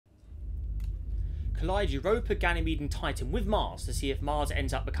collide Europa, Ganymede and Titan with Mars to see if Mars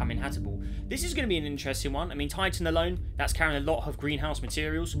ends up becoming habitable. This is going to be an interesting one. I mean, Titan alone, that's carrying a lot of greenhouse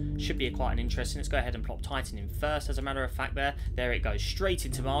materials. Should be quite an interesting. Let's go ahead and plop Titan in first, as a matter of fact there. There it goes, straight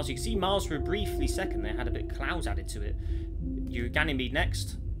into Mars. You can see Mars for a briefly second there had a bit of clouds added to it. Ganymede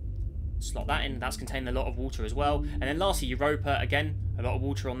next. Slot that in. That's containing a lot of water as well. And then lastly, Europa, again, a lot of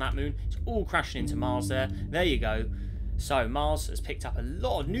water on that moon. It's all crashing into Mars there. There you go. So Mars has picked up a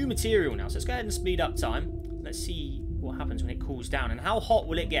lot of new material now. So let's go ahead and speed up time. Let's see what happens when it cools down and how hot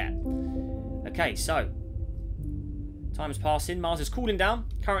will it get. Okay, so time is passing. Mars is cooling down.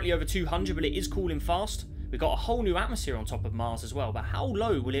 Currently over 200, but it is cooling fast. We've got a whole new atmosphere on top of Mars as well. But how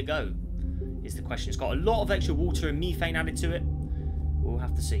low will it go is the question. It's got a lot of extra water and methane added to it. We'll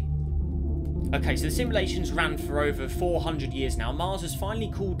have to see. Okay, so the simulations ran for over 400 years now. Mars has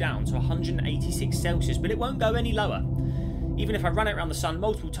finally cooled down to 186 Celsius, but it won't go any lower. Even if I run it around the sun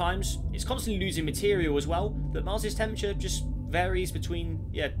multiple times, it's constantly losing material as well. But Mars's temperature just varies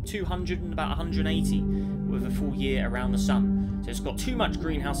between 200 and about 180 with a full year around the sun. So it's got too much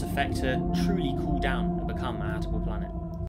greenhouse effect to truly cool down and become a habitable planet.